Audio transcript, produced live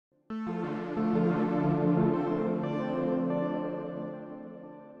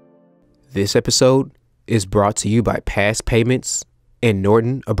This episode is brought to you by Past Payments and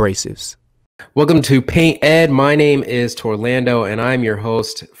Norton Abrasives. Welcome to PaintED. My name is Torlando and I'm your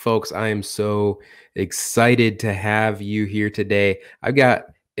host. Folks, I am so excited to have you here today. I've got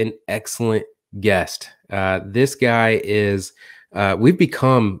an excellent guest. This guy is, we've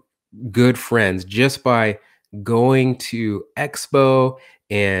become good friends just by going to Expo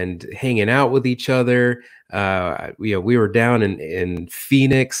and hanging out with each other. We were down in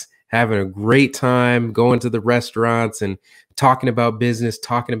Phoenix having a great time, going to the restaurants and talking about business,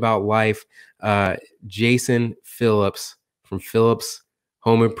 talking about life. Jason Phillips from Phillips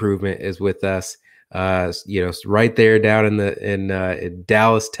Home Improvement is with us. Right there down in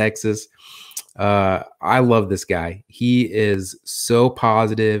Dallas, Texas. I love this guy. He is so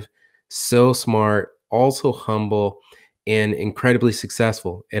positive, so smart, also humble, and incredibly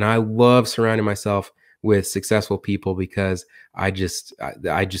successful. And I love surrounding myself with successful people because I just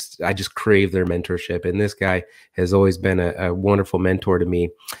crave their mentorship. And this guy has always been a wonderful mentor to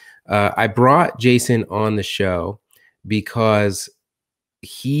me. I brought Jason on the show because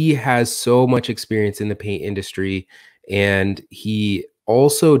he has so much experience in the paint industry, and he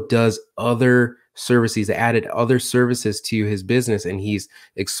also does other services. He's added other services to his business, and he's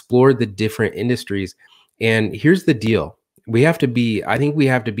explored the different industries. And here's the deal. I think we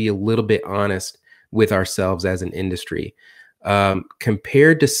have to be a little bit honest with ourselves as an industry.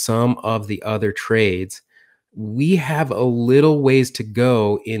 Compared to some of the other trades, we have a little ways to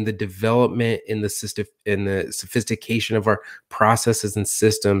go in the development, in the sophistication of our processes and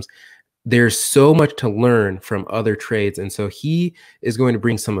systems. There's so much to learn from other trades. And so he is going to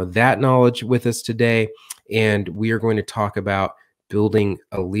bring some of that knowledge with us today. And we are going to talk about building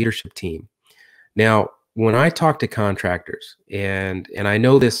a leadership team. Now, when I talk to contractors, and I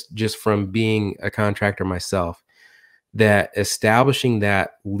know this just from being a contractor myself, that establishing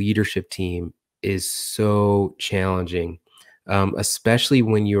that leadership team is so challenging, especially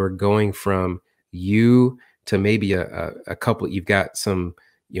when you're going from you to maybe a couple. You've got some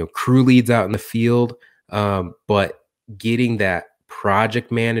crew leads out in the field, but getting that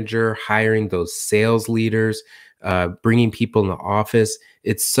project manager, hiring those sales leaders, bringing people in the office,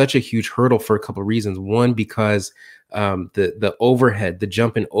 it's such a huge hurdle for a couple of reasons. One, because the overhead, the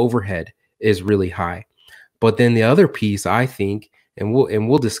jump in overhead is really high. But then the other piece, I think, and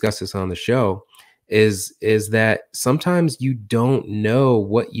we'll discuss this on the show, is that sometimes you don't know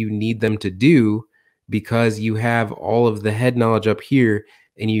what you need them to do because you have all of the head knowledge up here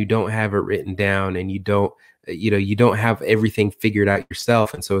and you don't have it written down, and you don't have everything figured out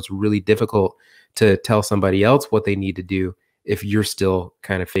yourself. And so it's really difficult to tell somebody else what they need to do if you're still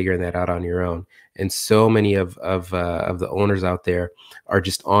kind of figuring that out on your own. And so many of the owners out there are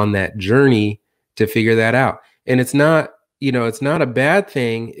just on that journey to figure that out. And it's not a bad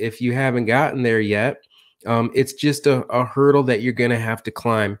thing if you haven't gotten there yet. It's just a hurdle that you're going to have to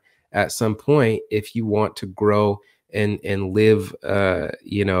climb at some point if you want to grow and live,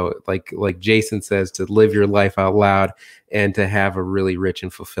 like Jason says, to live your life out loud and to have a really rich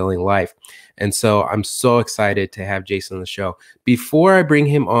and fulfilling life. And so I'm so excited to have Jason on the show. Before I bring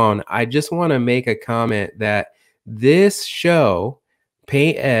him on, I just want to make a comment that this show,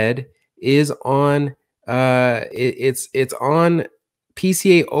 PaintED, is on it's on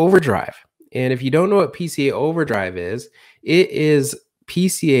PCA Overdrive. And if you don't know what PCA Overdrive is, it is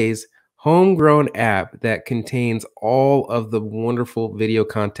PCA's homegrown app that contains all of the wonderful video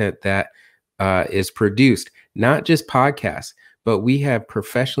content that is produced, not just podcasts, but we have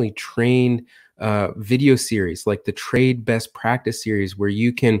professionally trained video series like the Trade Best Practice series, where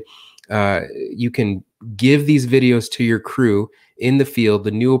you can give these videos to your crew in the field,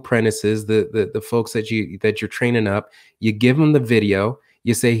 the new apprentices, the folks that you're training up. You give them the video.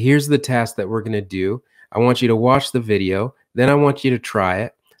 You say, here's the task that we're going to do. I want you to watch the video. Then I want you to try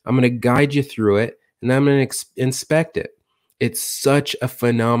it. I'm going to guide you through it, and then I'm going to inspect it. It's such a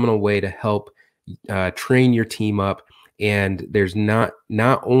phenomenal way to help train your team up. And there's not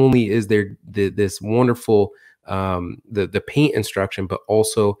only is there this wonderful the paint instruction, but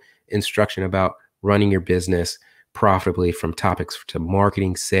also instruction about running your business profitably, from topics to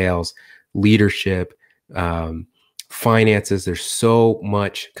marketing, sales, leadership, finances. There's so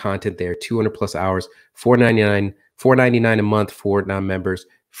much content there. 200 plus hours, $4.99 a month for non-members,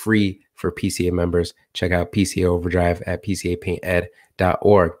 free for PCA members. Check out PCA Overdrive at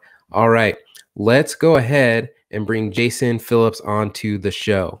PCAPaintEd.org. All right, let's go ahead and bring Jason Phillips onto the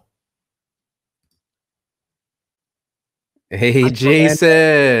show. Hey,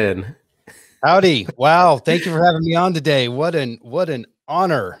 Jason. Howdy. Wow. Thank you for having me on today. What an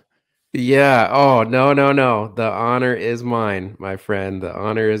honor Yeah. Oh, no, no, no. The honor is mine, my friend. The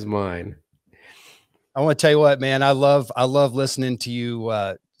honor is mine. I want to tell you what, man, I love listening to you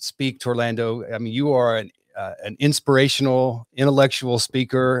speak to Orlando. I mean, you are an inspirational, intellectual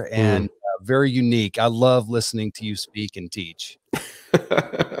speaker and Mm. very unique. I love listening to you speak and teach.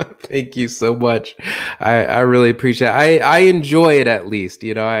 Thank you so much. I really appreciate it. I enjoy it at least,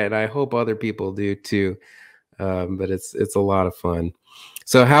 and I hope other people do too. But it's a lot of fun.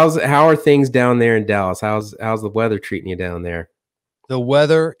 So how are things down there in Dallas? How's the weather treating you down there? The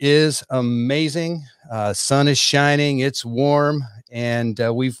weather is amazing. Sun is shining. It's warm, and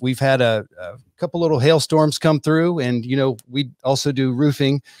we've had a couple little hailstorms come through. And we also do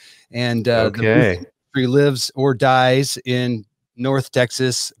roofing, and the roofing Okay. industry lives or dies in North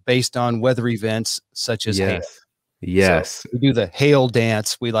Texas based on weather events such as hail. Yes. So Yes. we do the hail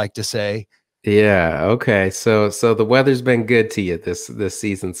dance, we like to say. Yeah. Okay. So the weather's been good to you this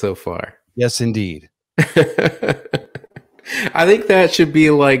season so far. Yes, indeed. I think that should be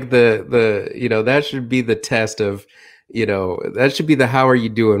like that should be the test of that should be the how are you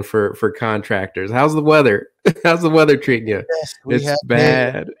doing for contractors. How's the weather? How's the weather treating you? Yes, we It's have hail.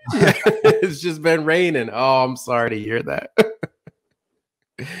 bad. It's just been raining. Oh, I'm sorry to hear that.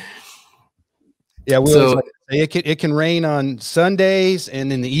 Yeah, we always So like to say it can rain on Sundays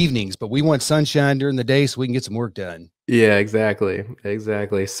and in the evenings, but we want sunshine during the day so we can get some work done. yeah, exactly,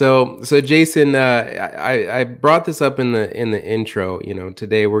 exactly. So Jason, I brought this up in the intro.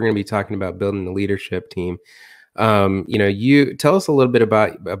 Today we're going to be talking about building the leadership team. You tell us a little bit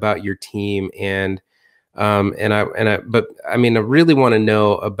about your team but I mean, I really want to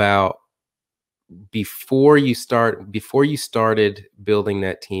know about before you started building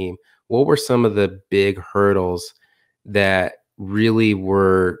that team. What were some of the big hurdles that really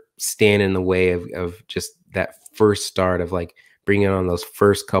were standing in the way of just that first start of like bringing on those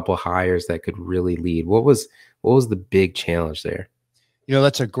first couple hires that could really lead? What was the big challenge there?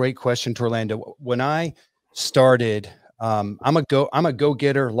 That's a great question, Orlando. When I started, I'm a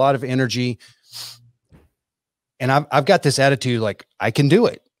go-getter, a lot of energy, and I've got this attitude like I can do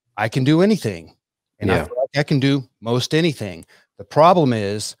it. I can do anything. And I Yeah. feel like I can do most anything. The problem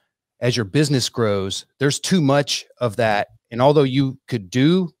is, as your business grows, there's too much of that. And although you could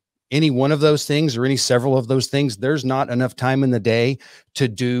do any one of those things or any several of those things, there's not enough time in the day to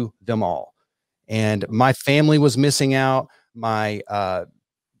do them all. And my family was missing out. I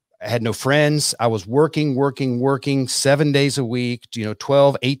had no friends. I was working 7 days a week,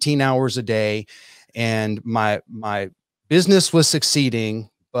 12, 18 hours a day. And my business was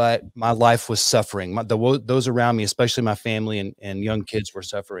succeeding, but my life was suffering. Those around me, especially my family and young kids, were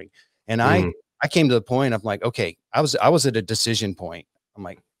suffering. And Mhm. I came to the point, I'm like, okay, I was at a decision point. I'm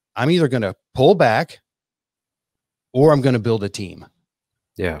like, I'm either going to pull back or I'm going to build a team.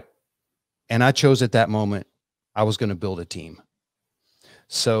 Yeah. And I chose at that moment, I was going to build a team.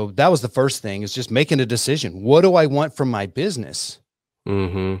 So that was the first thing, is just making a decision. What do I want from my business?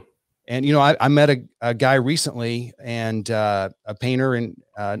 Mhm. And, I met a guy recently, and a painter in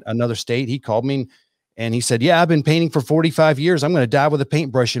another state. He called me and he said, yeah, I've been painting for 45 years. I'm going to die with a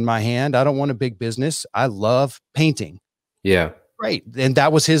paintbrush in my hand. I don't want a big business. I love painting. Yeah. Great. And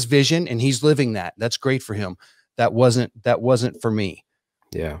that was his vision, and he's living that. That's great for him. That wasn't for me.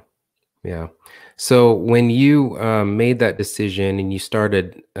 Yeah. Yeah. So when you made that decision and you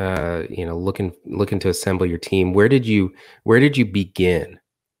started, looking to assemble your team, where did you begin?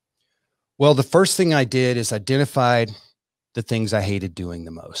 Well, the first thing I did is identified the things I hated doing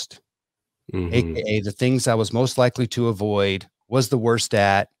the most, Hmm. AKA the things I was most likely to avoid, was the worst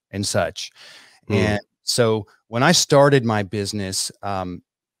at, and such. Mm. And so when I started my business,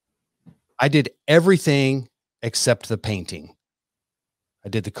 I did everything except the painting. I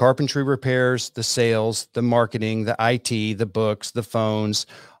did the carpentry repairs, the sales, the marketing, the IT, the books, the phones,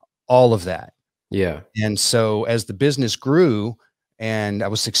 all of that. Yeah. And so as the business grew and I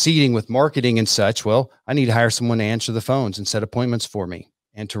was succeeding with marketing and such, well, I need to hire someone to answer the phones and set appointments for me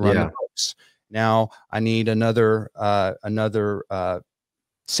and to run the Yeah. books. Now I need another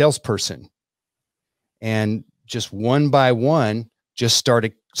salesperson, and just one by one, just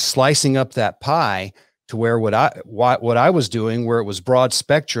started slicing up that pie to where what I was doing, where it was broad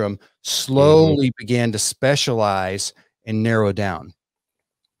spectrum, Hmm. slowly began to specialize and narrow down.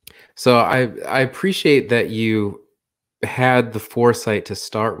 So I appreciate that you had the foresight to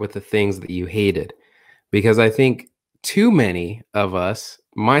start with the things that you hated, because I think too many of us,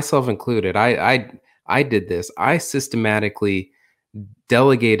 myself included, I did this. I systematically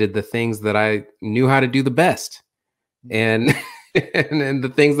delegated the things that I knew how to do the best, and and the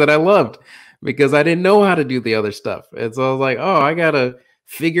things that I loved, because I didn't know how to do the other stuff. And so I was like, oh, I gotta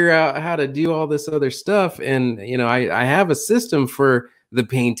figure out how to do all this other stuff. And, you know, I have a system for the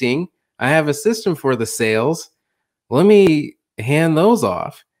painting. I have a system for the sales. Let me hand those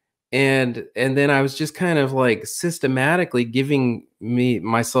off. And then I was just kind of like systematically giving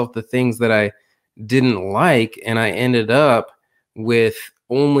myself the things that I didn't like, and I ended up with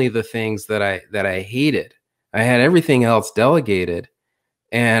only the things that I hated. I had everything else delegated,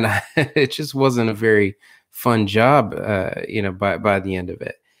 and it just wasn't a very fun job, you know, by the end of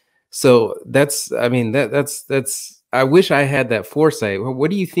it. So that's, I mean, that's. I wish I had that foresight.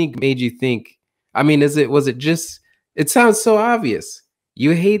 What do you think made you think? I mean, was it just? It sounds so obvious.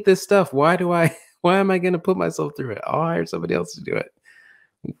 You hate this stuff. Why do I? Why am I going to put myself through it? I'll hire somebody else to do it.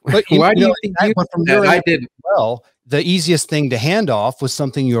 But Why do you think you but from did that? your I end, didn't? well, the easiest thing to hand off was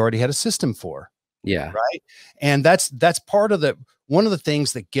something you already had a system for. Yeah. Right. And that's part of one of the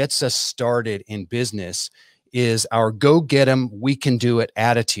things that gets us started in business is our go get 'em, we can do it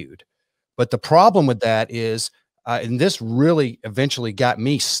attitude. But the problem with that is, and this really eventually got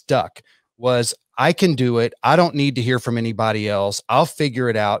me stuck, was I can do it. I don't need to hear from anybody else. I'll figure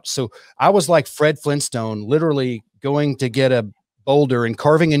it out. So I was like Fred Flintstone, literally going to get a boulder and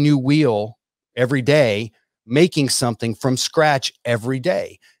carving a new wheel every day, making something from scratch every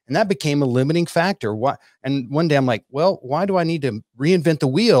day. And that became a limiting factor. Why? And one day I'm like, well, why do I need to reinvent the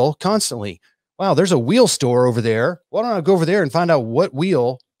wheel constantly? Wow, there's a wheel store over there. Why don't I go over there and find out what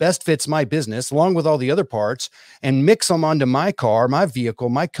wheel best fits my business, along with all the other parts, and mix them onto my car, my vehicle,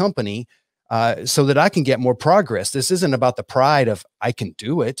 my company, so that I can get more progress. This isn't about the pride of I can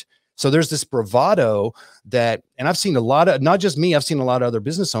do it. So there's this bravado that, and I've seen a lot of, not just me, I've seen a lot of other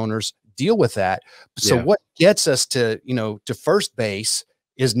business owners deal with that. So Yeah. what gets us to, you know, to first base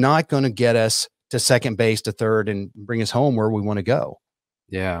is not going to get us to second base, to third, and bring us home where we want to go.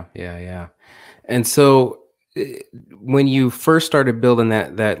 Yeah. Yeah. Yeah. And so, when you first started building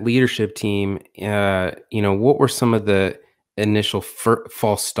that leadership team, you know, what were some of the initial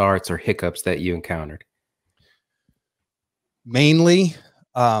false starts or hiccups that you encountered? Mainly,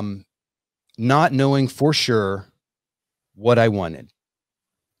 not knowing for sure what I wanted.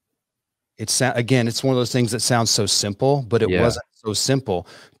 Again, it's one of those things that sounds so simple, but it Yeah. wasn't so simple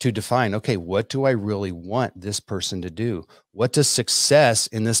to define. Okay, what do I really want this person to do? What does success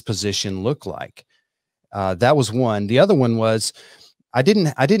in this position look like? That was one. The other one was I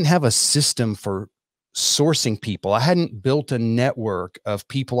didn't have a system for sourcing people. I hadn't built a network of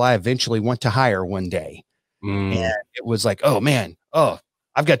people I eventually want to hire one day. And Mm, it was like, oh man, oh,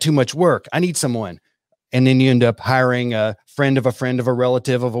 I've got too much work. I need someone. And then you end up hiring a friend of a friend of a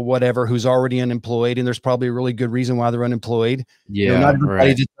relative of a whatever who's already unemployed. And there's probably a really good reason why they're unemployed. You know, not yeah. everybody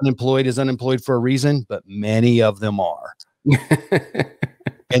Right. that's unemployed is unemployed for a reason, but many of them are.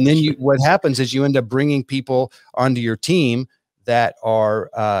 And then what happens is you end up bringing people onto your team that are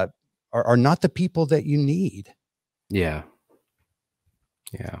not the people that you need. Yeah.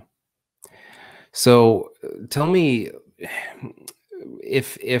 Yeah. So, tell me,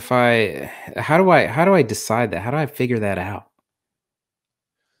 if I how do I decide that? How do I figure that out?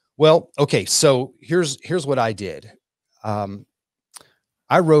 Well, okay, so here's what I did. Um,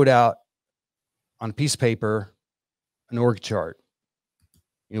 I wrote out on a piece of paper an org chart,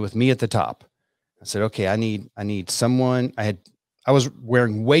 you know, with me at the top. I said, okay, I need someone. I was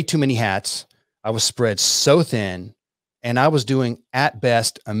wearing way too many hats. I was spread so thin, and I was doing at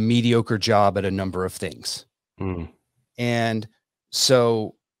best a mediocre job at a number of things. Mm, And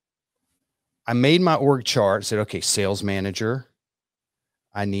so I made my org chart, said, okay, sales manager.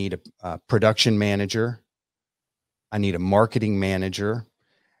 I need a production manager. I need a marketing manager.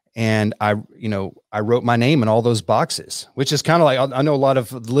 And I wrote my name in all those boxes, which is kind of like, I know a lot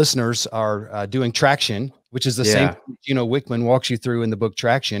of listeners are doing traction, which is the same, yeah. Wickman walks you through in the book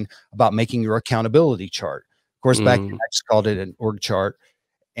Traction about making your accountability chart. Of course, back then Mm, I just called it an org chart.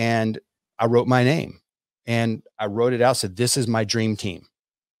 And I wrote my name and I wrote it out, said, this is my dream team.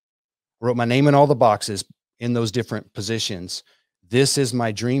 Wrote my name in all the boxes in those different positions. This is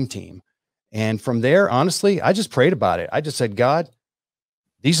my dream team. And from there, honestly, I just prayed about it. I just said, God,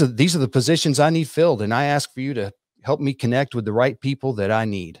 these are the positions I need filled. And I ask for you to help me connect with the right people that I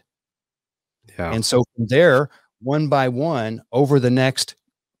need. yeah. And so from there, one by one, over the next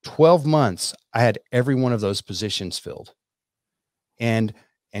 12 months, I had every one of those positions filled. And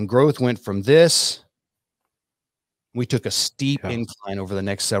growth went from this. We took a steep Yeah. incline over the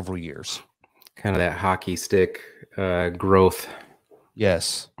next several years. Kind of that hockey stick growth.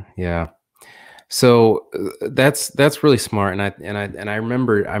 Yes. Yeah. So, that's really smart, and I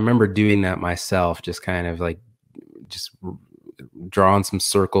remember doing that myself, just kind of like just drawing some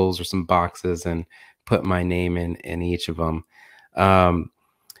circles or some boxes and put my name in each of them.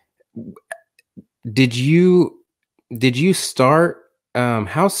 did you start,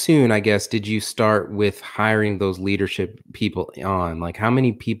 how soon, I guess, did you start with hiring those leadership people on? Like, how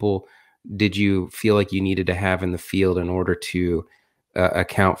many people did you feel like you needed to have in the field in order to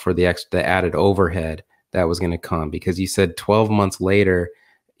account for the added overhead that was going to come? Because you said 12 months later,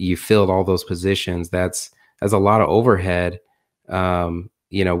 you filled all those positions. That's a lot of overhead.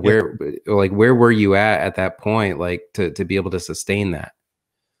 You know, Yeah. where were you at that point, like to be able to sustain that?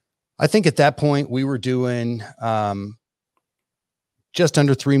 I think at that point we were doing just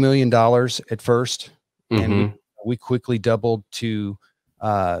under $3 million at first. And Mm-hmm. we quickly doubled to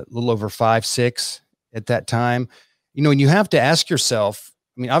a little over 5, 6 at that time. You know, and you have to ask yourself,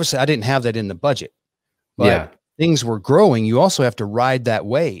 I mean, obviously I didn't have that in the budget, but Yeah. things were growing. You also have to ride that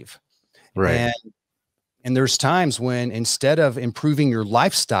wave. Right. And there's times when instead of improving your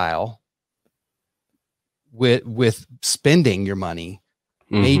lifestyle with spending your money,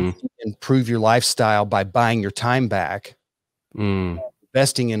 maybe Mm-hmm. improve your lifestyle by buying your time back, Mm.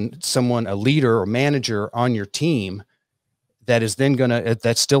 investing in someone, a leader or manager on your team that is then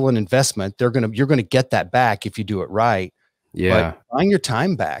that's still an investment. You're going to get that back if you do it right, but Yeah. buying your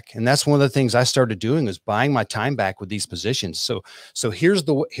time back. And that's one of the things I started doing, is buying my time back with these positions. So here's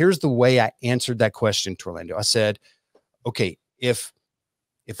the way I answered that question to Orlando. I said, okay, if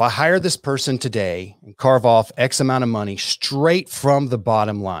I hire this person today and carve off X amount of money straight from the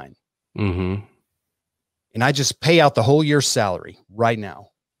bottom line, Mm-hmm. and I just pay out the whole year's salary right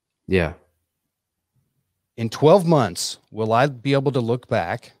now, Yeah. in 12 months, will I be able to look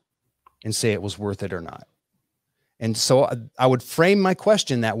back and say it was worth it or not? And so I would frame my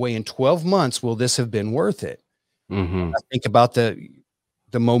question that way. In 12 months, will this have been worth it? Mm-hmm. I think about the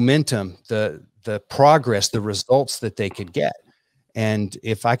momentum, the progress, the results that they could get. And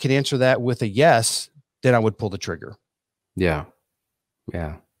if I could answer that with a yes, then I would pull the trigger. Yeah.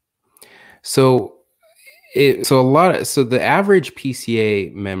 Yeah. So so the average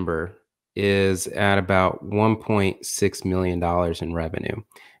PCA member is at about $1.6 million in revenue.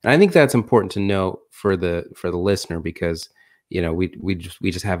 And I think that's important to note for the listener, because we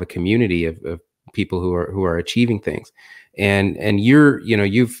just have a community of people who are achieving things. And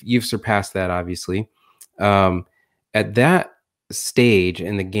you've surpassed that, obviously. Um, at that stage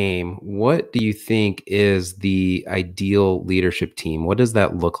in the game, what do you think is the ideal leadership team? What does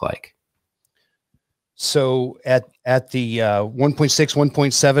that look like? So at the 1.6,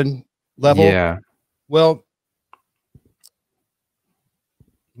 1.7 level, Yeah. well,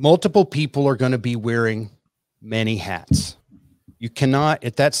 multiple people are going to be wearing many hats. You cannot,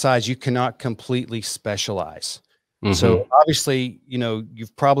 at that size, you cannot completely specialize. Mm-hmm. So obviously,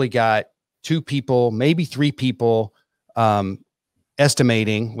 you've probably got 2 people, maybe 3 people,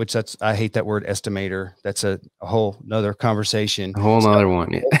 estimating, which I hate that word estimator. That's a whole nother conversation. A whole So, nother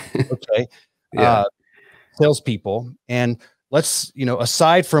one. Yeah. okay. Yeah. Salespeople. And let's,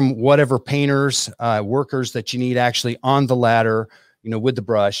 aside from whatever painters, workers that you need actually on the ladder, with the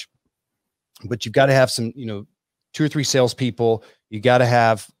brush, but you've got to have some, 2 or 3 salespeople. You got to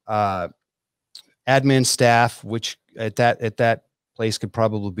have admin staff, which at that place could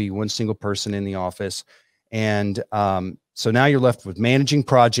probably be 1 single person in the office. And so now you're left with managing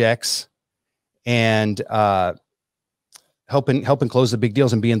projects and helping close the big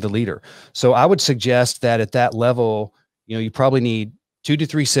deals and being the leader. So I would suggest that at that level, you probably need 2 to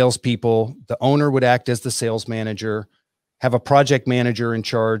 3 salespeople. The owner would act as the sales manager, have a project manager in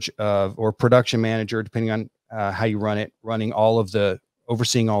charge of, or production manager, depending on how you run it,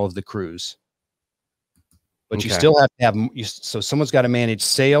 overseeing all of the crews. But you Okay. still have to have, so someone's got to manage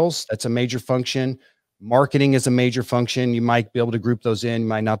sales. That's a major function. Marketing is a major function. You might be able to group those in, you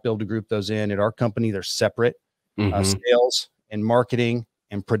might not be able to group those in. At our company, they're separate. Mm-hmm. Sales and marketing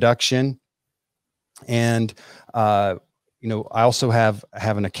and production. And, I also have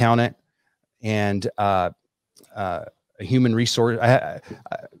an accountant and a human resource.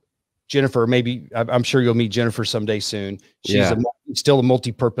 Jennifer, maybe I'm sure you'll meet Jennifer someday soon. She's Yeah. still a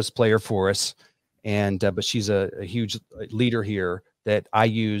multi-purpose player for us. And, but she's a huge leader here that I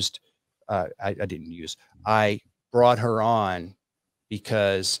used. I didn't use, I brought her on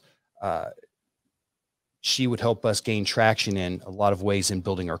because, she would help us gain traction in a lot of ways in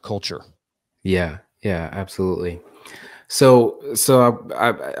building our culture. Yeah. Yeah. Absolutely. So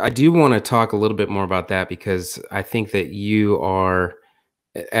I do want to talk a little bit more about that, because I think that you are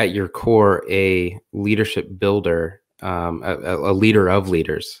at your core a leadership builder, a leader of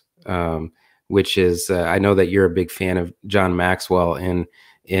leaders, which is I know that you're a big fan of John Maxwell, and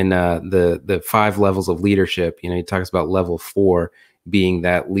in the 5 levels of leadership. He talks about level 4 being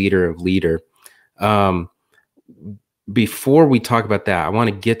that leader of leader. Um, before we talk about that, I want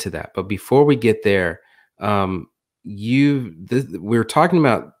to get to that. But before we get there, um, we're talking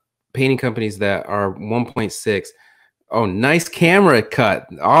about painting companies that are 1.6. Oh, nice camera cut.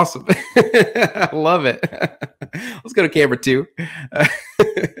 Awesome. I love it. Let's go to camera 2.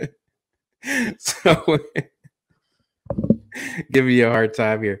 So give me a hard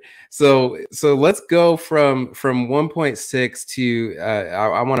time here. So let's go from 1.6 to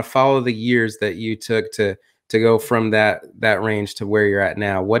I want to follow the years that you took to go from that range to where you're at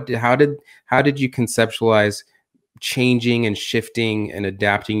now. How did you conceptualize changing and shifting and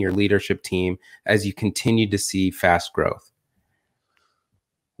adapting your leadership team as you continue to see fast growth?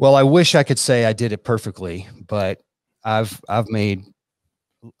 Well, I wish I could say I did it perfectly, but I've made,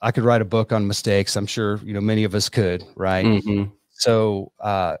 I could write a book on mistakes. I'm sure, you know, many of us could, right? Mm-hmm. So,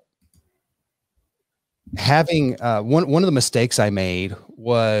 having, one of the mistakes I made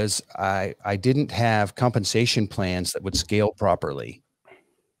was I didn't have compensation plans that would scale properly.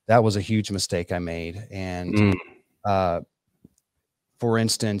 That was a huge mistake I made. And, for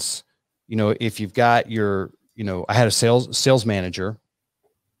instance, you know, if you've got your, you know, I had a sales manager,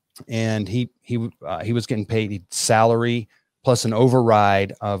 and he was getting paid salary plus an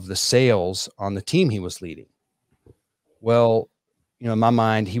override of the sales on the team he was leading. Well, you know, in my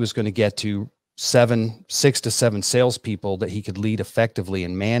mind, he was going to get to 6 to 7 salespeople that he could lead effectively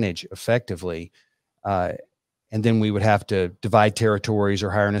and manage effectively. And then we would have to divide territories or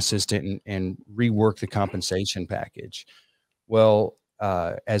hire an assistant and rework the compensation package. Well,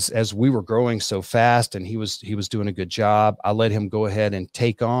 as we were growing so fast and he was doing a good job, I let him go ahead and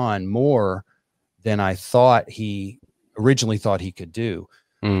take on more than I thought he originally thought he could do.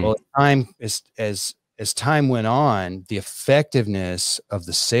 Well, as time went on, the effectiveness of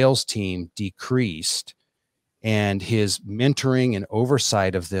the sales team decreased, and his mentoring and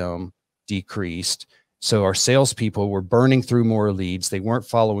oversight of them decreased. So our salespeople were burning through more leads. They weren't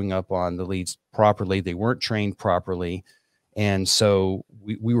following up on the leads properly. They weren't trained properly. And so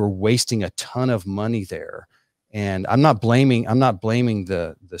we were wasting a ton of money there. And I'm not blaming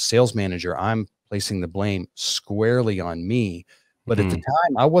the sales manager. I'm placing the blame squarely on me. But at the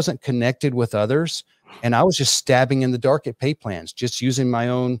time, I wasn't connected with others, and I was just stabbing in the dark at pay plans, just using my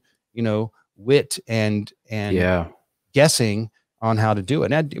own, you know, wit and guessing on how to do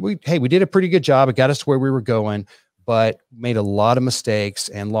it. And we did a pretty good job. It got us to where we were going, but made a lot of mistakes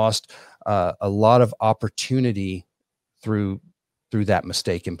and lost a lot of opportunity through that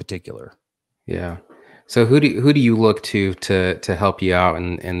mistake in particular. Yeah. So who do you look to help you out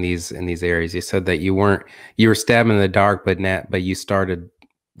in these areas? You said that you were stabbing in the dark, but you started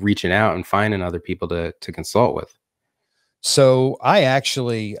reaching out and finding other people to consult with. So I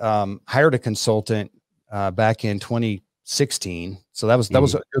actually hired a consultant back in 2016. So that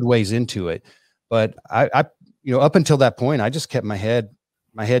was a good ways into it. But I you know, up until that point, I just kept my head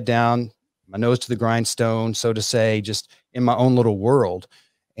down, my nose to the grindstone, so to say, just in my own little world.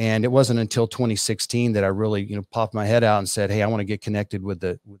 And it wasn't until 2016 that I really, you know, popped my head out and said, hey, I want to get connected with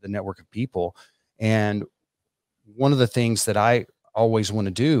the network of people. And one of the things that I always want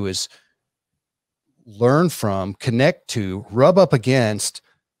to do is learn from, connect to, rub up against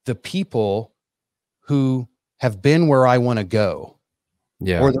the people who have been where I want to go,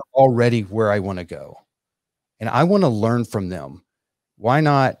 or they're already where I want to go. And I want to learn from them. Why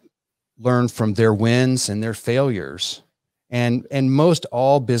not learn from their wins and their failures? And most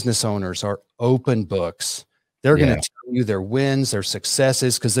all business owners are open books. They're going to tell you their wins, their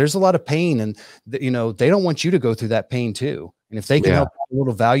successes, because there's a lot of pain, and you know, they don't want you to go through that pain too. And if they can help add a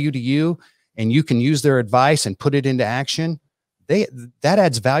little value to you, and you can use their advice and put it into action, that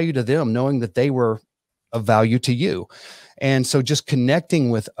adds value to them, knowing that they were of value to you. And so just connecting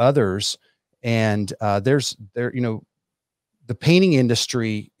with others, and you know, the painting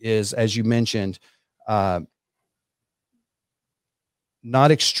industry is, as you mentioned,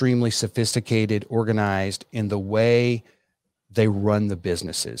 not extremely sophisticated, organized in the way they run the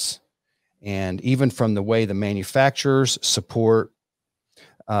businesses. And even from the way the manufacturers support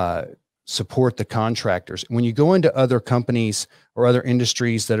the contractors. When you go into other companies or other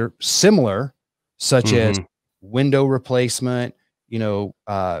industries that are similar, such as window replacement, you know,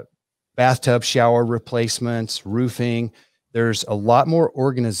 bathtub shower replacements, roofing, there's a lot more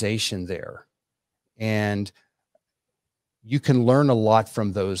organization there. And you can learn a lot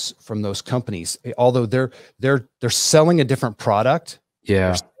from those companies, although they're selling a different product.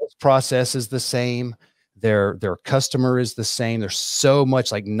 Their sales process is the same. Their customer is the same. There's so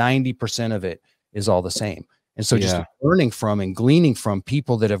much, like 90% of it is all the same. And so just learning from and gleaning from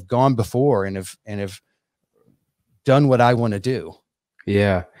people that have gone before and have done what I want to do.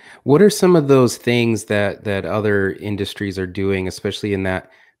 Yeah. What are some of those things that other industries are doing, especially in that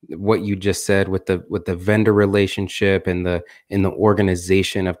what you just said with the vendor relationship and the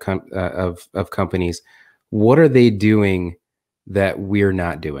organization of of companies? What are they doing that we're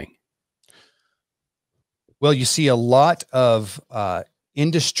not doing? Well, you see a lot of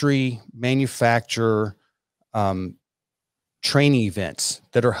industry manufacturer um, training events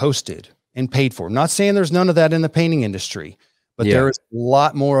that are hosted and paid for. I'm not saying there's none of that in the painting industry, but there Yeah. is a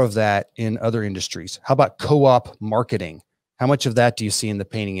lot more of that in other industries. How about co-op marketing? How much of that do you see in the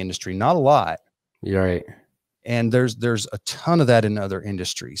painting industry? Not a lot. You're right. And there's a ton of that in other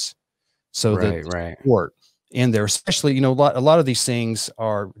industries. So the Right, right. support in there, especially, a lot of these things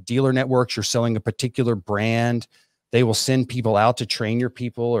are dealer networks. You're selling a particular brand. They will send people out to train your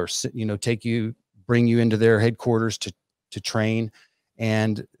people, or, bring you into their headquarters to train.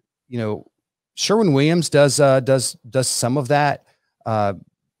 And, Sherwin-Williams does some of that, uh,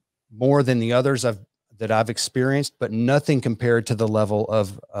 more than the others that I've experienced, but nothing compared to the level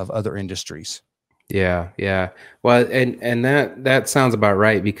of other industries. Yeah, yeah. Well, and that sounds about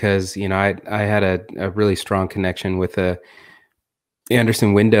right because, I had a really strong connection with a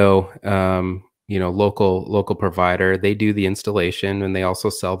Anderson Window, local provider. They do the installation and they also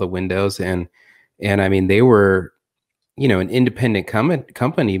sell the windows, and I mean they were, an independent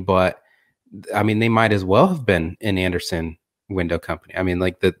company, but I mean they might as well have been an Anderson Window company. I mean,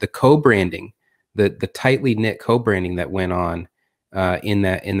 like the co-branding, the tightly knit co-branding that went on in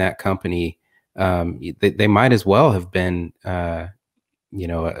that company, they might as well have been a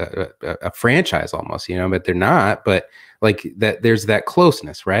franchise almost, but they're not. But like that, there's that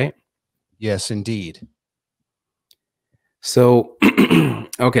closeness, right? Yes, indeed. So,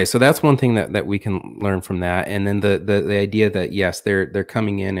 okay, so that's one thing that we can learn from that, and then the idea that yes, they're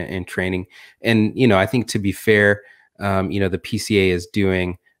coming in and training, and I think to be fair, the PCA is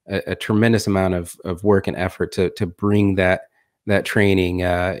doing a tremendous amount of work and effort to bring that training,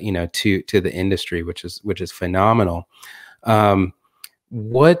 to the industry, which is phenomenal. Um,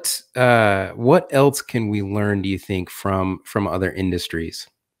 what else can we learn, do you think, from other industries?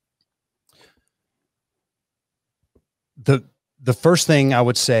 the the first thing I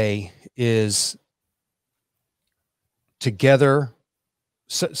would say is, together,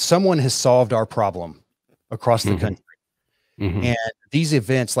 someone has solved our problem across the Hmm. country. Hmm. And these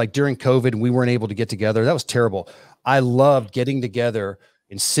events, like during COVID, we weren't able to get together. That was terrible. I loved getting together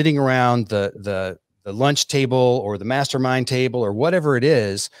and sitting around the lunch table or the mastermind table or whatever it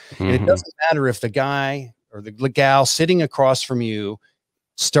is. And it Hmm. doesn't matter if the guy or the gal sitting across from you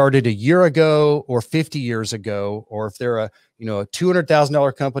started a year ago or 50 years ago, or if they're a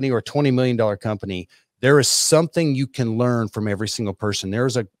 $200,000 company or a $20 million company. There is something you can learn from every single person. There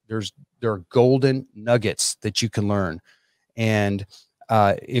are golden nuggets that you can learn. And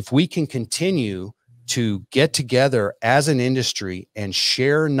if we can continue to get together as an industry and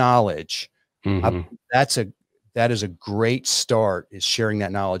share knowledge, I, Hmm. that's a that is a great start, is sharing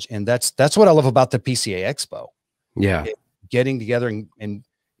that knowledge. And that's what I love about the PCA Expo. Yeah. It- Getting together and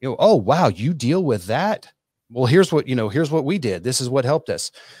oh wow, you deal with that. Well, here's what we did. This is what helped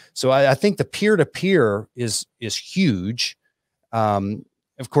us. So I think the peer to peer is huge. Um,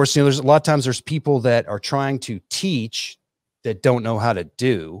 of course, there's a lot of times there's people that are trying to teach that don't know how to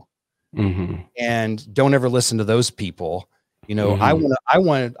do, Hmm. and don't ever listen to those people. Hmm. I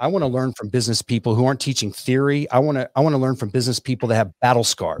want to learn from business people who aren't teaching theory. I want to learn from business people that have battle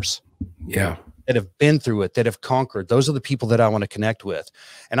scars, Yeah. that have been through it, that have conquered. Those are the people that I want to connect with.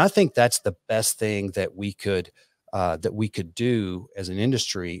 And I think that's the best thing that we could do as an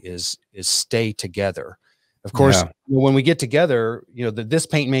industry is stay together. Of course, Yeah. when we get together, this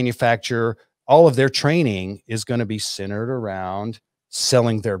paint manufacturer, all of their training is going to be centered around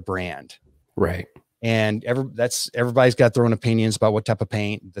selling their brand. Right. And everybody's got their own opinions about what type of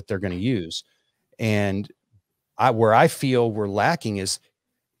paint that they're going to use. And where I feel we're lacking is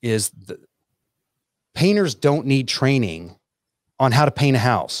the painters don't need training on how to paint a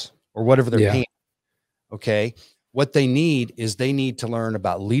house or whatever they're Yeah. painting. Okay. What they need to learn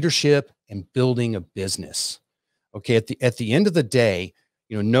about leadership and building a business. Okay. At the end of the day,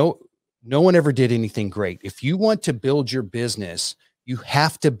 no one ever did anything great. If you want to build your business, you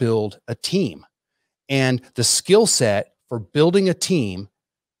have to build a team. And the skill set for building a team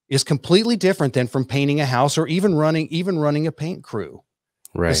is completely different than from painting a house or even running a paint crew.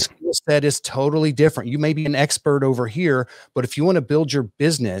 The Right. skill set is totally different. You may be an expert over here, but if you want to build your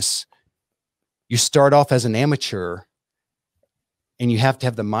business, you start off as an amateur, and you have to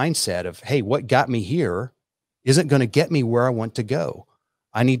have the mindset of, hey, what got me here isn't going to get me where I want to go.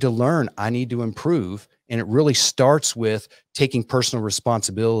 I need to learn, I need to improve. And it really starts with taking personal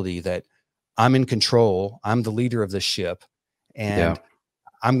responsibility that I'm in control. I'm the leader of the ship, and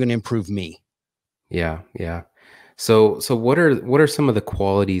I'm going to improve me. Yeah. Yeah. So what are some of the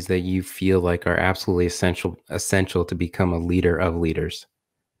qualities that you feel like are absolutely essential to become a leader of leaders?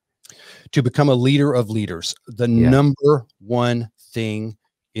 To become a leader of leaders, the Yeah. number one thing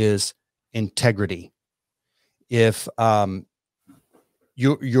is integrity. If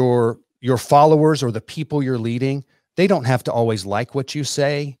your followers or the people you're leading, they don't have to always like what you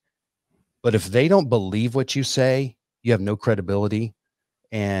say, but if they don't believe what you say, you have no credibility,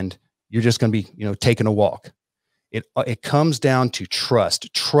 and you're just going to be, taking a walk. It comes down to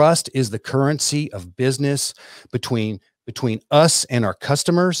trust. Trust is the currency of business between us and our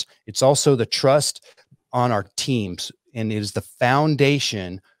customers. It's also the trust on our teams, and it is the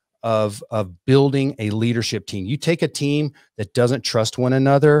foundation of building a leadership team. You take a team that doesn't trust one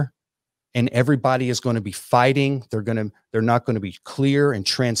another, and everybody is going to be fighting. They're not going to be clear and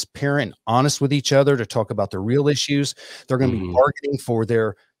transparent and honest with each other to talk about the real issues. They're going to be bargaining for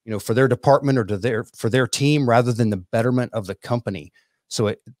their department or for their team rather than the betterment of the company.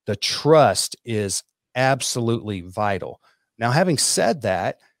 So the trust is absolutely vital. Now, having said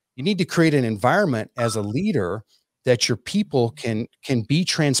that, you need to create an environment as a leader that your people can be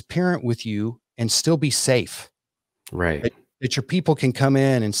transparent with you and still be safe. Right. That your people can come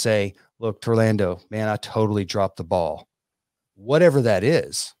in and say, look, Torlando, man, I totally dropped the ball, whatever that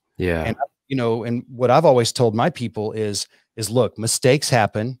is. Yeah. And, and what I've always told my people is look, mistakes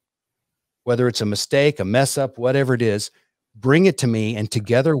happen, whether it's a mistake, a mess up, whatever it is, bring it to me and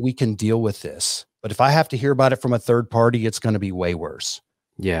together we can deal with this. But if I have to hear about it from a third party, it's going to be way worse.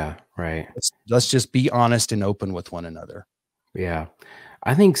 Yeah. Right. Let's just be honest and open with one another. Yeah.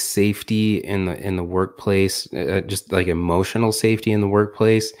 I think safety in the workplace, just like emotional safety in the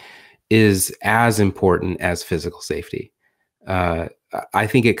workplace, is as important as physical safety. I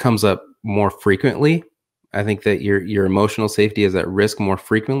think it comes up more frequently. I think that your emotional safety is at risk more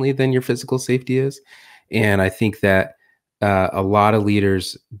frequently than your physical safety is, and I think that a lot of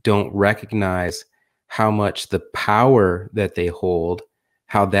leaders don't recognize how much the power that they hold,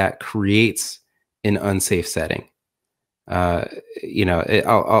 how that creates an unsafe setting. I'll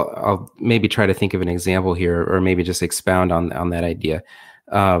maybe try to think of an example here, or maybe just expound on that idea.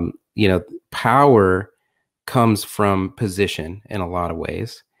 Power comes from position in a lot of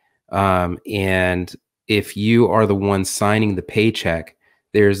ways, and if you are the one signing the paycheck,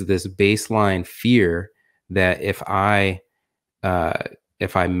 there's this baseline fear that if I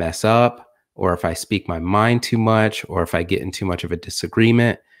mess up, or if I speak my mind too much, or if I get in too much of a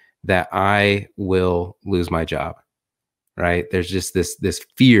disagreement, that I will lose my job. Right? There's just this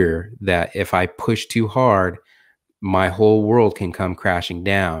fear that if I push too hard, my whole world can come crashing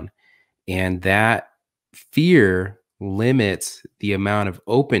down. And that fear limits the amount of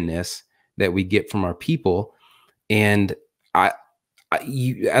openness that we get from our people. And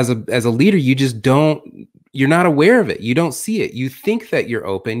you as a leader, you're not aware of it. You don't see it. You think that you're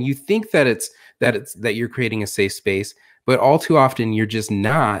open. You think that you're creating a safe space, but all too often you're just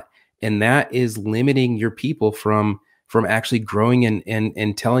not. And that is limiting your people from actually growing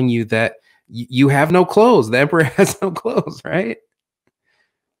and telling you that you have no clothes. The emperor has no clothes, right?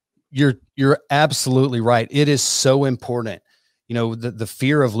 You're absolutely right. It is so important. The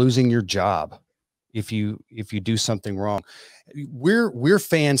fear of losing your job if you do something wrong. We're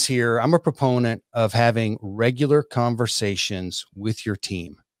fans here. I'm a proponent of having regular conversations with your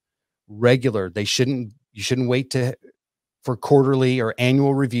team. Regular. You shouldn't wait for quarterly or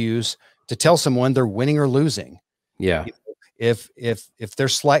annual reviews to tell someone they're winning or losing. Yeah. If they're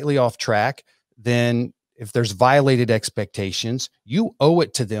slightly off track, then if there's violated expectations, you owe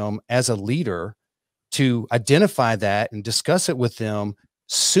it to them as a leader to identify that and discuss it with them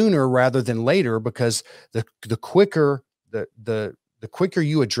sooner rather than later, because the quicker the quicker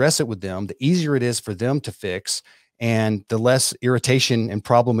you address it with them, the easier it is for them to fix, and the less irritation and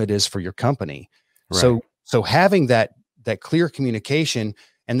problem it is for your company. Right. So having that clear communication,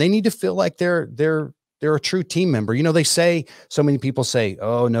 and they need to feel like they're a true team member. So many people say,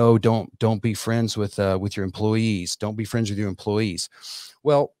 "Oh no, don't be friends with your employees. Don't be friends with your employees."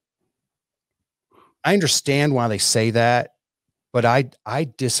 Well, I understand why they say that, but I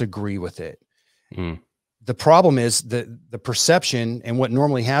disagree with it. The problem is the perception, and what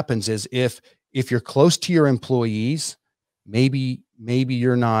normally happens is if you're close to your employees, maybe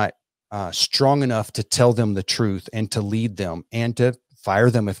you're not strong enough to tell them the truth and to lead them and to fire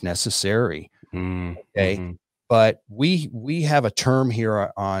them if necessary. Okay. But we have a term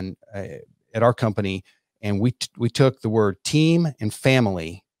here at our company, and we took the word team and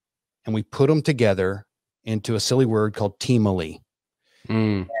family and we put them together, into a silly word called teamily.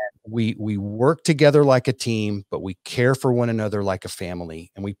 Mm. We work together like a team, but we care for one another like a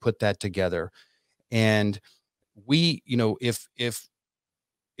family, and we put that together. And we, you know, if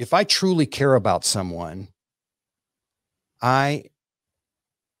I truly care about someone, I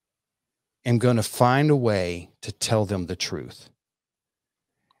am going to find a way to tell them the truth.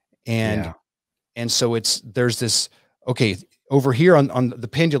 And Yeah. and so there's this, okay, over here on the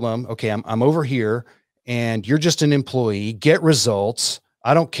pendulum, okay, I'm over here and you're just an employee, get results.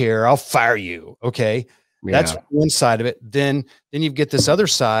 I don't care. I'll fire you. Okay. That's Yeah. one side of it. Then you get this other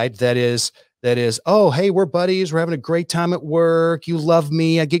side that is, oh, hey, we're buddies. We're having a great time at work. You love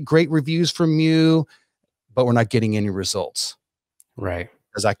me. I get great reviews from you, but we're not getting any results Right.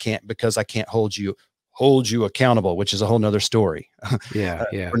 because I can't hold you accountable, which is a whole nother story. Yeah.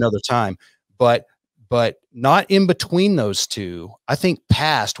 Yeah. For another time. But not in between those two. I think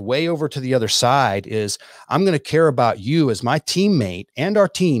past, way over to the other side, is I'm going to care about you as my teammate and our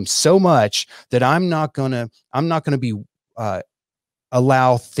team so much that I'm not going to be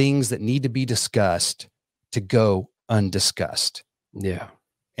allow things that need to be discussed to go undiscussed. Yeah.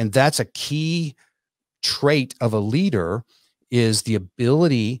 And that's a key trait of a leader, is the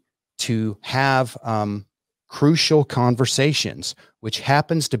ability to have crucial conversations, which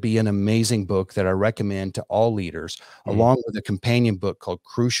happens to be an amazing book that I recommend to all leaders, along with a companion book called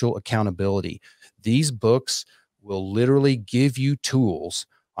Crucial Accountability. These books will literally give you tools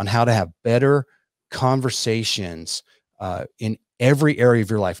on how to have better conversations in every area of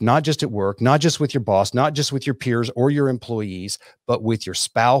your life, not just at work, not just with your boss, not just with your peers or your employees, but with your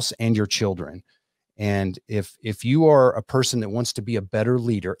spouse and your children. And if you are a person that wants to be a better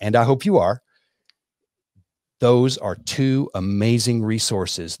leader, and I hope you are, those are two amazing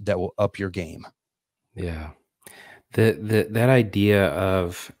resources that will up your game. Yeah. That idea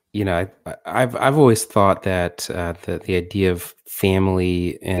of, you know, I've always thought that the idea of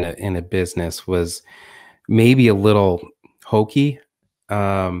family in a business was maybe a little hokey,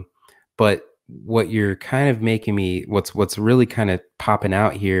 but what you're kind of making me, what's really kind of popping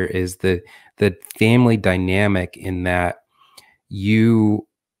out here is the family dynamic, in that you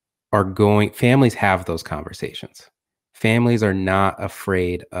are going, families have those conversations. Families are not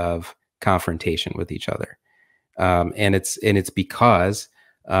afraid of confrontation with each other. And it's because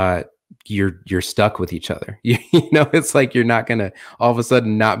you're stuck with each other. You know, it's like you're not gonna all of a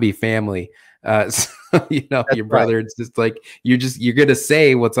sudden not be family. So, you know, That's your right. brother, it's just like you're gonna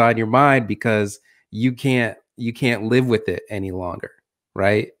say what's on your mind because you can't live with it any longer,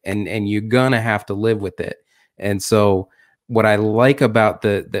 right? And you're gonna have to live with it. And so, what I like about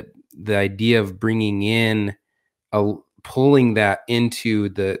the idea of bringing in pulling that into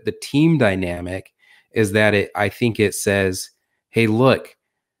the team dynamic is that I think it says, hey, look,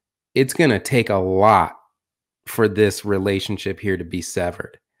 it's going to take a lot for this relationship here to be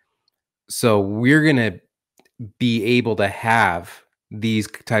severed. So we're going to be able to have these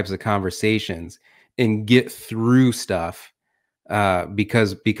types of conversations and get through stuff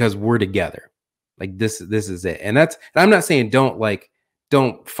because we're together. Like this is it. And I'm not saying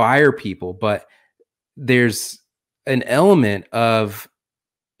don't fire people, but there's an element of,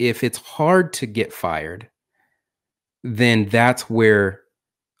 if it's hard to get fired, then that's where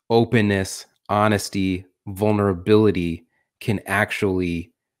openness, honesty, vulnerability can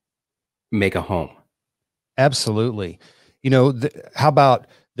actually make a home. Absolutely. You know, how about,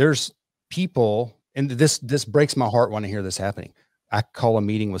 there's people, and this breaks my heart when I hear this happening. I call a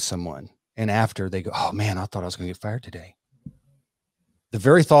meeting with someone, and after they go, oh man, I thought I was going to get fired today. The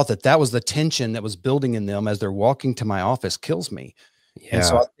very thought that was the tension that was building in them as they're walking to my office kills me. And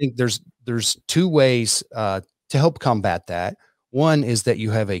so I Yeah. think there's two ways to help combat that. One is that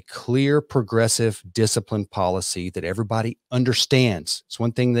you have a clear, progressive, disciplined policy that everybody understands. It's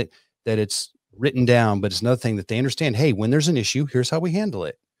one thing that it's written down, but it's another thing that they understand. Hey, when there's an issue, here's how we handle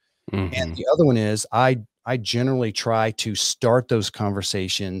it. And Hmm. the other one is I generally try to start those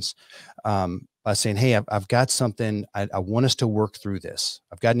conversations by saying, hey, I've got something. I want us to work through this.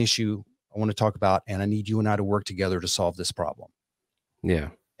 I've got an issue I want to talk about, and I need you and I to work together to solve this problem. Yeah.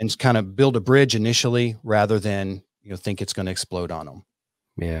 And kind of build a bridge initially, rather than, think it's going to explode on them.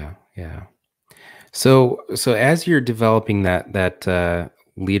 Yeah. Yeah. So as you're developing that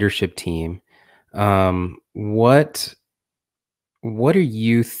leadership team, what are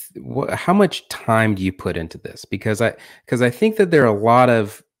you how much time do you put into this? Because I think that there are a lot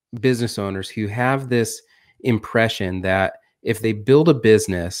of business owners who have this impression that if they build a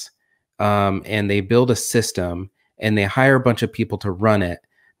business, and they build a system and they hire a bunch of people to run it,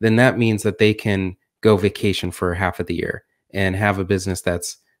 then that means that they can go vacation for half of the year and have a business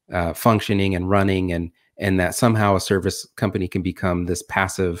that's functioning and running, and that somehow a service company can become this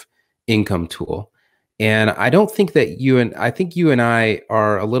passive income tool. And I don't think that I think you and I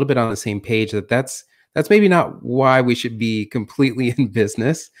are a little bit on the same page that that's maybe not why we should be completely in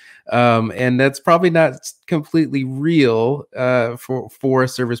business. And that's probably not completely real for a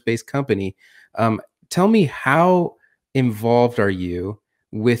service-based company. Tell me, how involved are you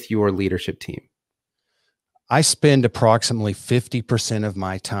with your leadership team? I spend approximately 50% of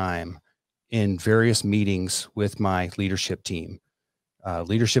my time in various meetings with my leadership team,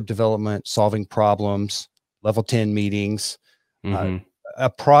 leadership development, solving problems, level 10 meetings. Hmm.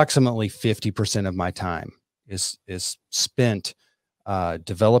 Approximately 50% of my time is spent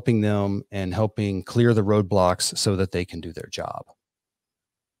developing them and helping clear the roadblocks so that they can do their job.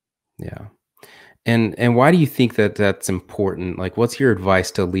 Yeah. And why do you think that that's important? Like, what's your advice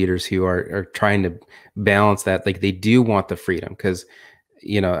to leaders who are trying to balance that? Like, they do want the freedom because,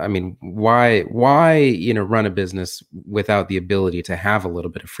 I mean, why, run a business without the ability to have a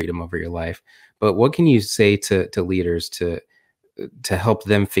little bit of freedom over your life? But what can you say to leaders to help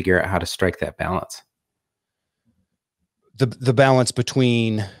them figure out how to strike that balance The balance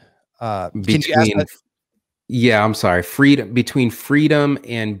between, can you ask between, that? yeah, I'm sorry, freedom, between freedom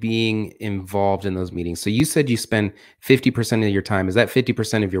and being involved in those meetings? So you said you spend 50% of your time. Is that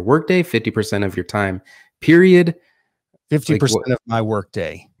 50% of your workday, 50% of your time, period? Like what? 50% of my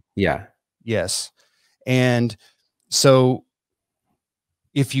workday. Yeah. Yes. And so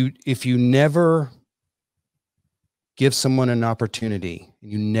if you never give someone an opportunity,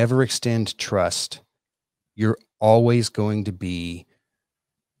 you never extend trust, you're always going to be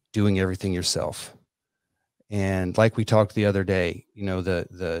doing everything yourself. And like we talked the other day,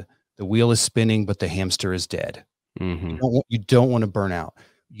 the wheel is spinning, but the hamster is dead. Hmm. You don't want to burn out.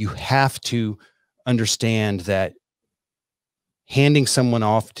 You have to understand that handing something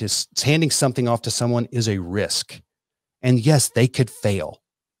off to someone is a risk. And yes, they could fail,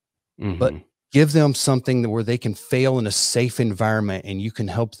 but Hmm. give them something where they can fail in a safe environment and you can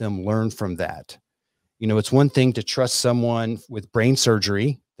help them learn from that. It's one thing to trust someone with brain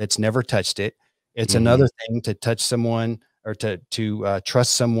surgery that's never touched it. It's Hmm. another thing to touch someone or to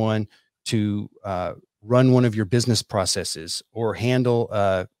trust someone to run one of your business processes or handle,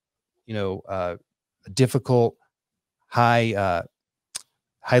 a difficult, highly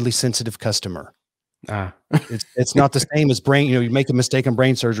sensitive customer. Ah. It's not the same as brain. You make a mistake in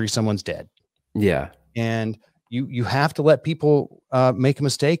brain surgery, someone's dead. Yeah. And you have to let people make a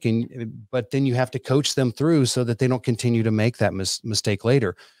mistake, but then you have to coach them through so that they don't continue to make that mistake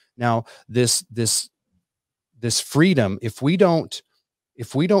later. Now, this freedom, if we don't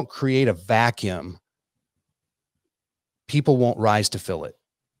create a vacuum, people won't rise to fill it.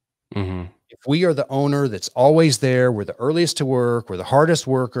 Hmm. If we are the owner that's always there, we're the earliest to work, we're the hardest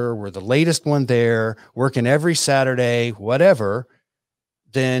worker, we're the latest one there, working every Saturday, whatever,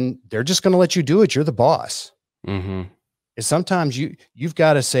 then they're just going to let you do it. You're the boss. Hmm. Is sometimes you've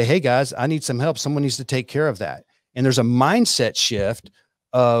got to say, hey guys, I need some help. Someone needs to take care of that. And there's a mindset shift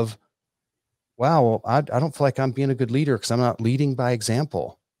of, wow, well, I don't feel like I'm being a good leader because I'm not leading by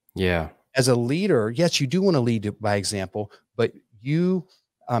example. Yeah. As a leader, yes, you do want to lead by example, but you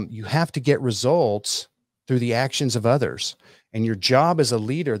have to get results through the actions of others. And your job as a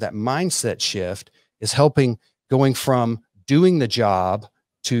leader, that mindset shift is helping going from doing the job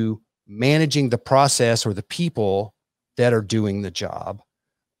to managing the process or the people that are doing the job.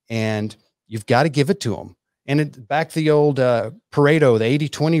 And you've got to give it to them. And back to the old Pareto, the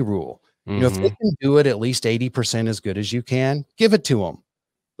 80-20 rule. If they Hmm. can do it at least 80% as good as you can, give it to them,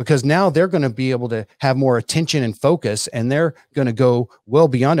 because now they're going to be able to have more attention and focus, and they're going to go well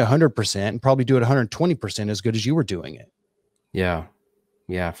beyond 100% and probably do it 120% as good as you were doing it. Yeah.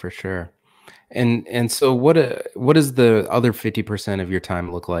 Yeah, for sure. And so what does the other 50% of your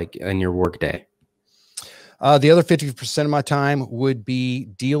time look like in your workday? The other 50% of my time would be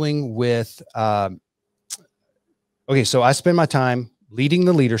dealing with, okay, so I spend my time leading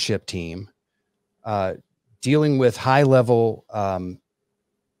the leadership team, uh, dealing with high level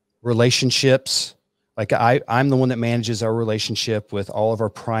relationships. Like I'm the one that manages our relationship with all of our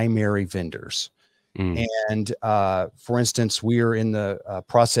primary vendors. Mm. And for instance, we are in the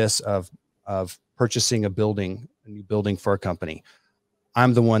process of purchasing a new building for a company.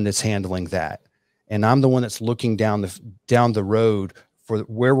 I'm the one that's handling that, and I'm the one that's looking down the road for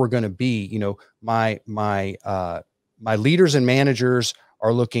where we're going to be. My leaders and managers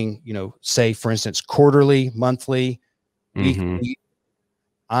are looking, say for instance, quarterly, monthly, Mhm. weekly.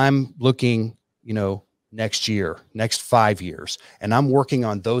 I'm looking, next year, next 5 years, and I'm working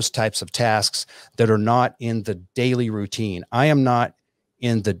on those types of tasks that are not in the daily routine. I am not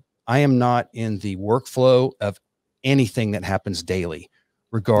in I am not in the workflow of anything that happens daily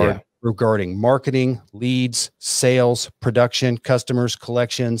regarding marketing, leads, sales, production, customers,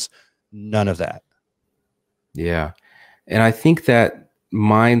 collections, none of that. Yeah. And I think that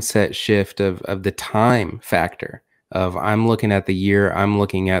mindset shift of the time factor of I'm looking at the year, I'm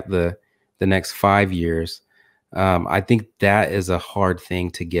looking at the next 5 years. I think that is a hard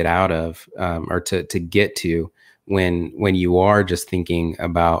thing to get out of, or to get to when you are just thinking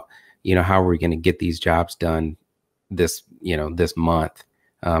about, how are we going to get these jobs done this month?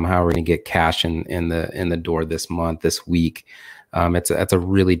 How are we going to get cash in the door this month, this week? That's a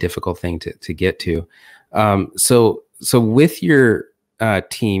really difficult thing to get to. So with your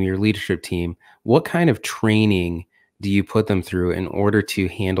team, your leadership team, what kind of training do you put them through in order to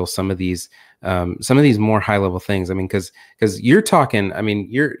handle some of these more high level things? I mean, because you're talking,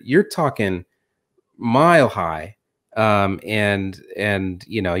 you're talking mile high, and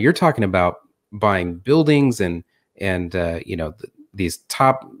you're talking about buying buildings and these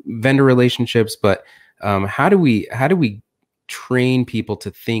top vendor relationships. But how do we train people to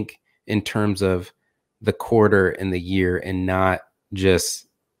think in terms of the quarter and the year and not just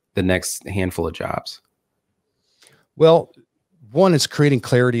the next handful of jobs? Well, one is creating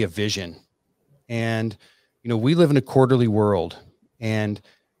clarity of vision. And, we live in a quarterly world, and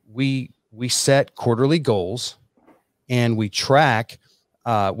we set quarterly goals, and we track,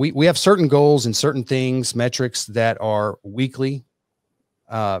 we have certain goals and certain things, metrics that are weekly.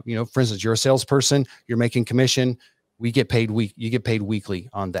 For instance, you're a salesperson, you're making commission. You get paid weekly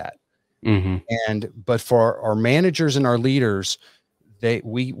on that. Mm-hmm. But for our managers and our leaders,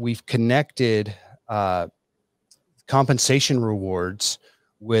 we've connected compensation rewards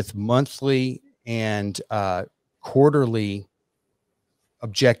with monthly and quarterly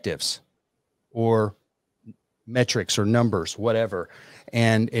objectives or metrics or numbers, whatever.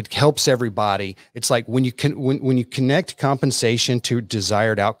 And it helps everybody. It's like when you connect compensation to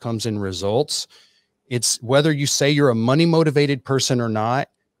desired outcomes and results, it's whether you say you're a money motivated person or not,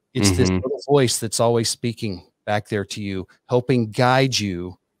 it's this little voice that's always speaking back there to you, helping guide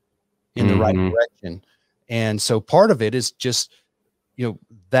you in the right direction. And so part of it is just,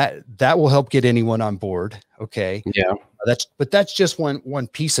 that will help get anyone on board. Okay. Yeah. That's just one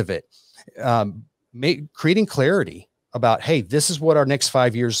piece of it. Creating clarity about, hey, this is what our next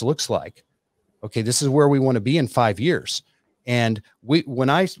 5 years looks like. Okay. This is where we want to be in 5 years. And when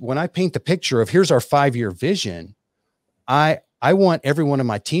I paint the picture of here's our 5-year vision, I want every one of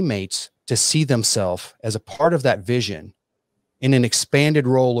my teammates to see themselves as a part of that vision in an expanded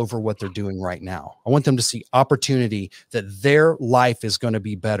role over what they're doing right now. I want them to see opportunity that their life is going to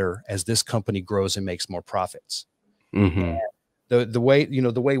be better as this company grows and makes more profits. Mm-hmm. The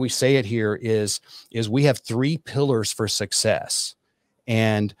way we say it here is we have 3 pillars for success.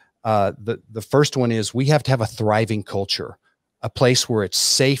 And the first one is we have to have a thriving culture, a place where it's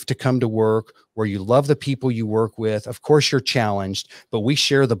safe to come to work, where you love the people you work with. Of course, you're challenged, but we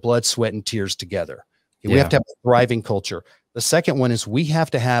share the blood, sweat, and tears together. We have to have a thriving culture. The second one is we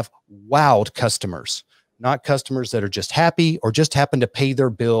have to have wowed customers, not customers that are just happy or just happen to pay their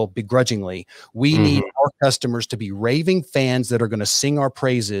bill begrudgingly. We need our customers to be raving fans that are going to sing our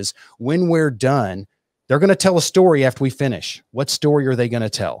praises. When we're done, they're going to tell a story after we finish. What story are they going to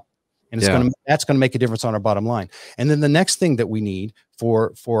tell? And that's going to make a difference on our bottom line. And then the next thing that we need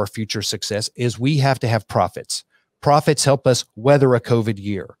for our future success is we have to have profits. Profits help us weather a COVID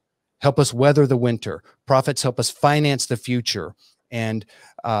year, help us weather the winter. Profits help us finance the future. And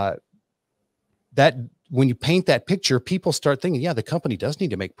that when you paint that picture, people start thinking, yeah, the company does need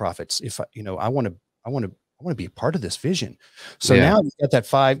to make profits. If I want to be a part of this vision. So now you've got that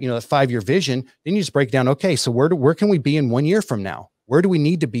 5-year vision. Then you just break down, okay, so where can we be in 1 year from now? Where do we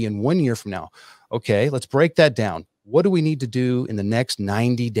need to be in 1 year from now? Okay, let's break that down. What do we need to do in the next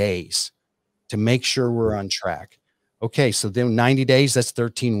 90 days to make sure we're on track? Okay, so then 90 days, that's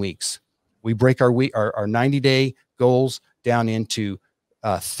 13 weeks. We break our 90-day goals down into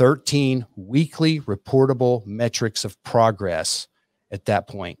 13 weekly reportable metrics of progress at that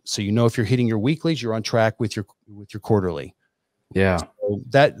point. So if you're hitting your weeklies, you're on track with your quarterly. Yeah. So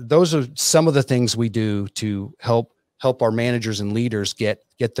those are some of the things we do to help our managers and leaders get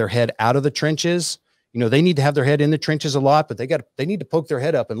their head out of the trenches. They need to have their head in the trenches a lot, but they need to poke their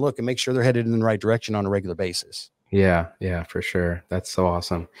head up and look and make sure they're headed in the right direction on a regular basis. Yeah, for sure. That's so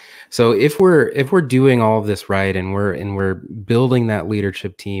awesome. So if we're doing all of this right, and we're building that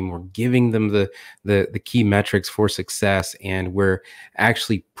leadership team, we're giving them the key metrics for success, and we're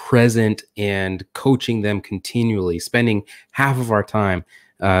actually present and coaching them continually, spending half of our time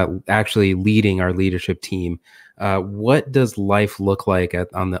actually leading our leadership team. What does life look like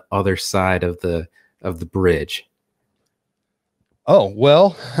on the other side of the bridge? Oh,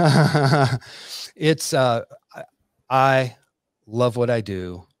 well, it's, I love what I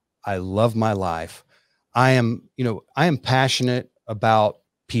do. I love my life. I am, I am passionate about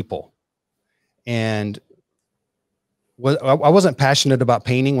people. And I wasn't passionate about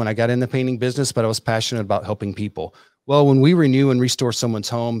painting when I got in the painting business, but I was passionate about helping people. Well, when we renew and restore someone's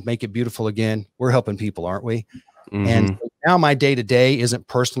home, make it beautiful again, we're helping people, aren't we? Mm-hmm. And so now my day to day isn't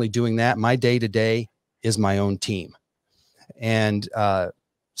personally doing that. My day to day is my own team. And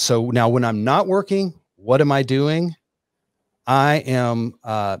so now when I'm not working, what am I doing? I am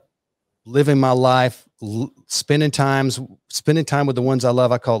living my life, spending time with the ones I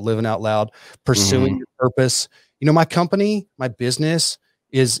love. I call it living out loud, pursuing your purpose. My company, my business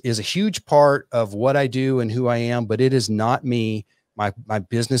is a huge part of what I do and who I am, but it is not me. My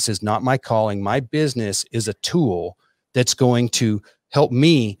business is not my calling. My business is a tool that's going to help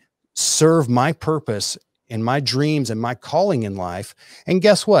me serve my purpose and my dreams and my calling in life. And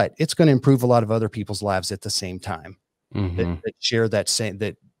guess what? It's going to improve a lot of other people's lives at the same time that share that same,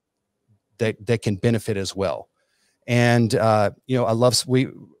 that can benefit as well. And, we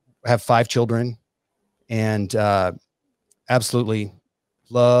have 5 children and, absolutely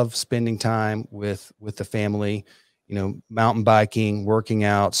love spending time with the family, mountain biking, working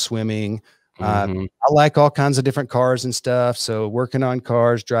out, swimming. I like all kinds of different cars and stuff. So working on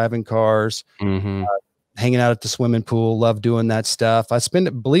cars, driving cars, hanging out at the swimming pool, love doing that stuff.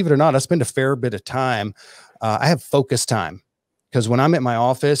 Believe it or not, I spend a fair bit of time. I have focus time because when I'm at my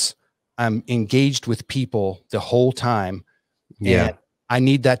office, I'm engaged with people the whole time. Yeah. And I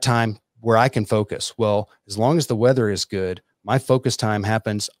need that time where I can focus. Well, as long as the weather is good, my focus time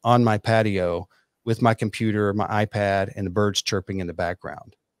happens on my patio with my computer, my iPad, and the birds chirping in the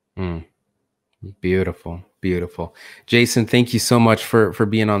background. Beautiful. Beautiful. Jason, thank you so much for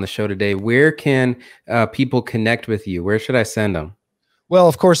being on the show today. Where can people connect with you? Where should I send them? Well,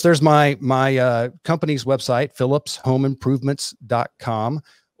 of course, there's my company's website, phillipshomeimprovements.com.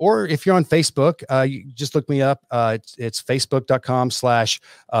 Or if you're on Facebook, you just look me up. It's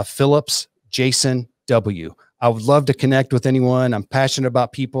facebook.com/Phillips Jason W. I would love to connect with anyone. I'm passionate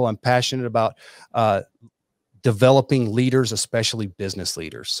about people. I'm passionate about developing leaders, especially business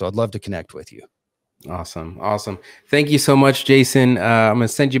leaders. So I'd love to connect with you. Awesome. Awesome. Thank you so much, Jason. I'm going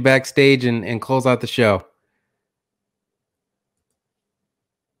to send you backstage and close out the show.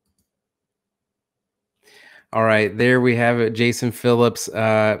 All right, there we have it. Jason Phillips,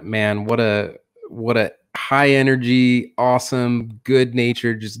 man, what a high energy, awesome, good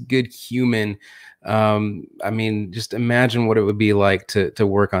natured, just good human. I mean, just imagine what it would be like to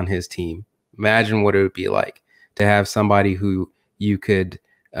work on his team. Imagine what it would be like to have somebody who you could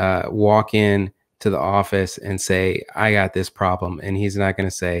walk in to the office and say, I got this problem. And he's not going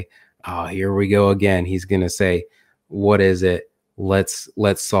to say, oh, here we go again. He's going to say, what is it? Let's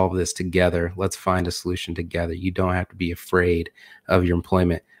solve this together. Let's find a solution together. You don't have to be afraid of your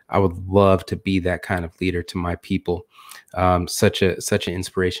employment. I would love to be that kind of leader to my people. Such an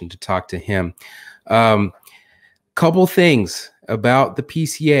inspiration to talk to him. Couple things about the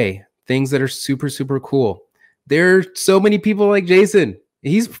PCA, things that are super, super cool. There are so many people like Jason.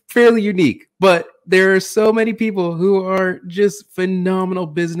 He's fairly unique, but there are so many people who are just phenomenal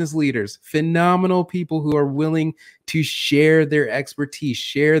business leaders, phenomenal people who are willing to share their expertise,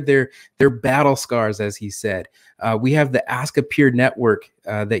 share their battle scars, as he said. We have the Ask a Peer network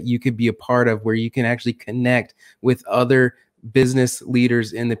that you could be a part of, where you can actually connect with other business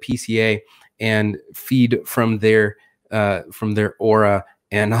leaders in the PCA and feed from their aura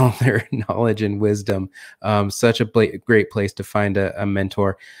and all their knowledge and wisdom. Such a great place to find a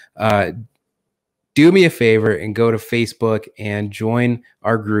mentor. Do me a favor and go to Facebook and join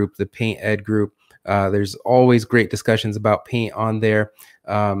our group, the PaintED group. There's always great discussions about paint on there.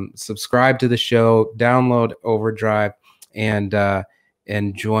 Subscribe to the show, download Overdrive, and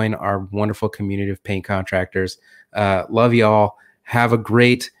join our wonderful community of paint contractors. Love y'all. Have a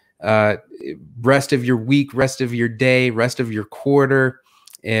great rest of your week, rest of your day, rest of your quarter.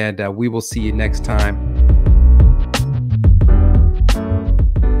 And we will see you next time.